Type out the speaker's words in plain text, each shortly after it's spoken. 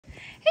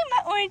Hey,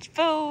 my orange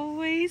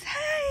boys.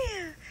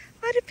 Hi.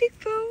 What a big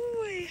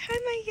boy. Hi,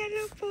 my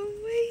yellow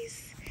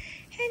boys.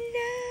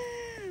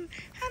 Hello.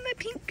 Hi, my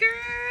pink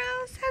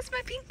girls. How's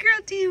my pink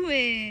girl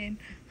doing?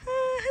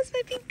 Oh, how's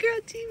my pink girl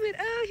doing?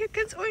 Oh, here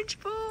comes orange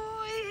boy.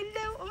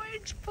 Hello,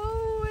 orange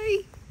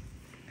boy.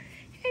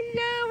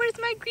 Hello, where's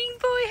my green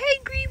boy? Hey,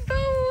 green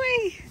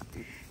boy.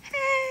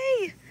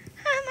 Hey.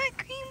 Hi, my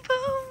green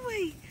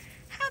boy.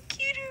 How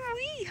cute are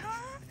we,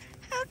 huh?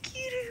 How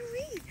cute are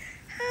we?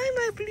 Hi,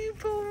 my blue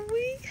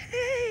boy.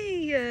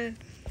 Hey.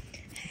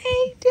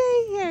 Hey,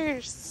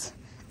 Dayers.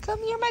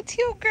 Come here, my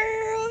teal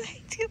girl.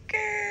 Hey, teal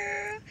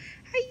girl.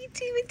 How you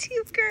doing,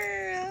 teal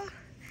girl?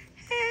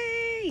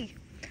 Hey.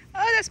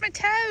 Oh, that's my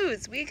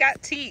toes. We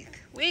got teeth.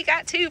 We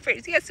got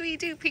toothers. Yes, we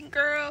do, pink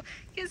girl.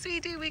 Yes, we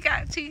do. We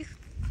got teeth.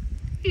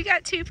 We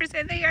got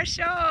 2%. They are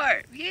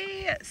sharp.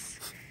 Yes.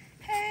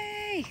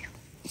 Hey.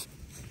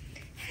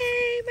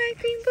 Hey, my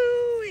green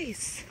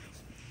boys.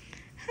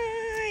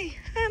 Hi.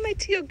 Hi, my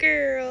teal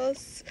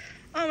girls.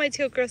 Oh, my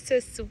teal girl's so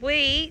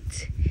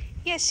sweet.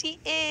 Yes, she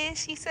is.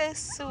 She's so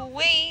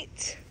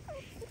sweet.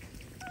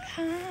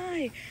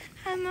 Hi.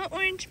 Hi, my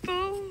orange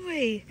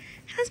boy.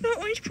 How's my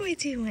orange boy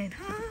doing,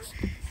 huh?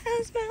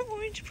 How's my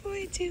orange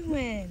boy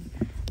doing?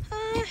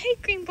 Hey,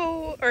 green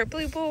boy, or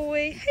blue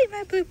boy. Hey,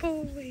 my blue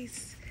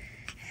boys.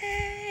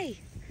 Hey.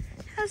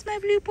 How's my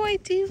blue boy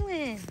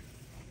doing?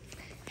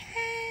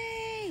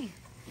 Hey.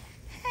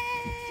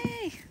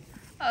 Hey.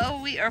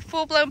 Oh, we are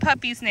full-blown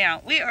puppies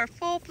now. We are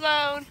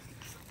full-blown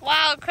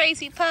wild,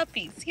 crazy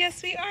puppies.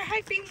 Yes, we are.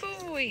 Hi, green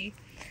boy.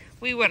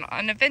 We went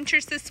on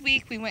adventures this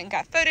week. We went and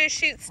got photo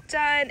shoots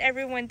done.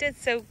 Everyone did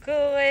so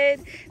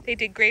good. They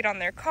did great on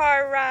their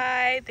car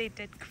ride. They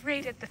did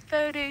great at the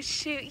photo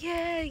shoot.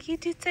 Yeah, you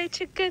did such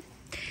a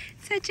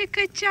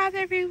good job,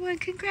 everyone.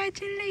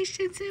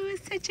 Congratulations. It was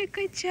such a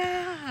good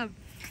job.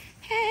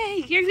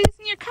 Hey, you're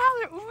losing your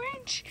collar,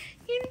 Orange.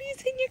 You're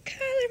losing your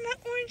collar, my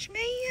orange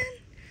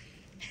man.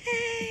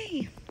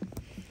 Hey.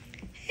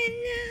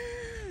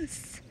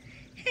 Hellos.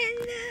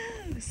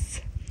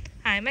 Hellos.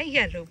 Hi, my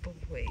yellow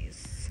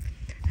boys.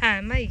 Hi,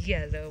 my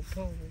yellow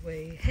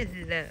boy.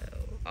 Hello.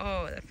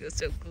 Oh, that feels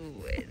so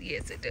good.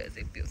 Yes, it does.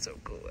 It feels so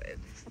good.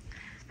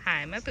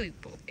 Hi, my blue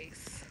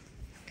boys.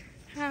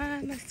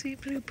 Hi, my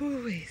sweet blue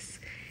boys.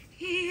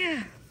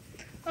 Yeah.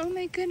 Oh,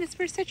 my goodness.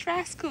 We're such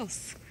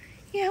rascals.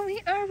 Yeah,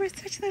 we are. We're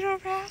such little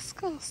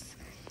rascals.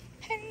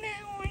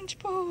 Hello, orange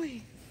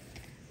boy.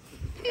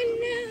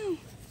 Hello.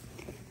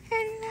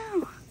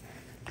 Hello.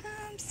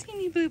 Come see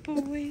me, blue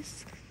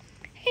boys.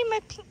 Hey,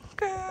 my pink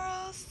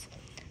girls.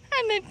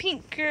 I'm a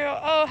pink girl.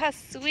 Oh, how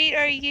sweet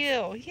are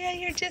you? Yeah,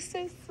 you're just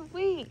so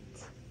sweet.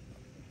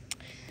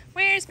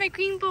 Where's my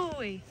green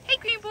boy? Hey,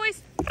 green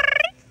boys.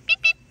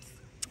 Beep, beep.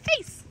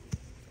 Hey.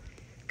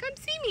 Come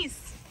see me.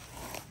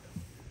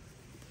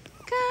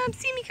 Come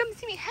see me. Come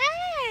see me.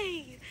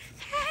 Hey.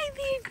 Hey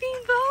there,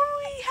 green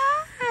boy.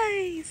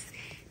 Hi.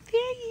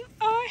 There you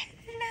are.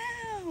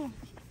 Hello.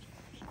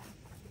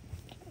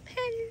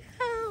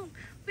 Hello.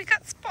 We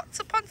got spots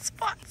upon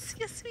spots.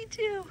 Yes, we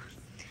do.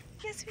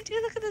 Yes, we do.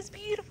 Look at those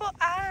beautiful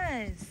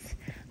eyes.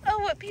 Oh,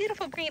 what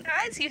beautiful green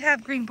eyes you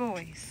have, green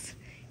boys.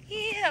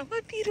 Yeah,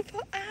 what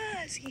beautiful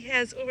eyes he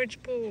has,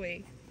 orange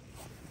boy.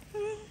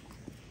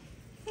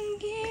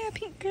 Yeah,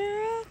 pink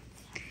girl.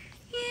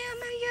 Yeah,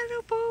 my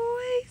yellow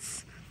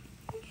boys.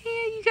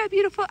 Yeah, you got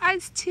beautiful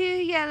eyes too,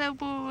 yellow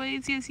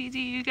boys. Yes, you do.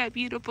 You got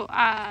beautiful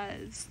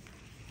eyes.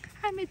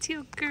 I'm a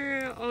teal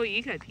girl. Oh,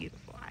 you got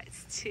beautiful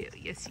eyes too.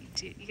 Yes, you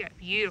do. You got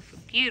beautiful,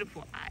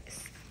 beautiful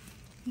eyes.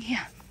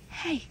 Yeah.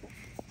 Hey.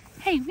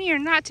 Hey, we are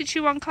not to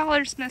chew on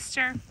collars,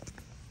 mister.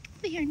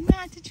 We are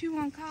not to chew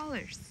on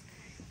collars.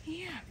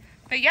 Yeah.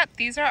 But yep,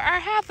 these are our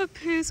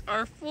Havapoos,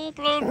 our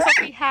full-blown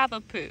puppy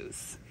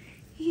Havapoos.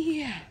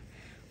 Yeah.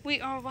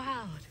 We are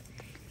wild.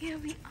 Yeah,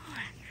 we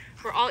are.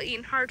 We're all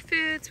eating hard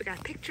foods. We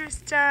got pictures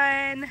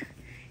done.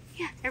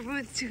 Yeah,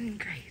 everyone's doing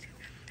great.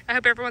 I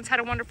hope everyone's had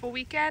a wonderful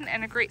weekend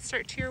and a great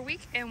start to your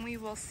week, and we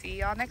will see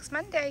y'all next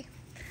Monday.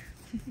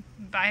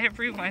 Bye,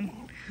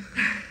 everyone.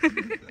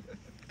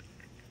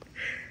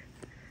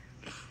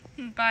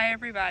 Bye,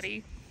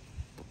 everybody.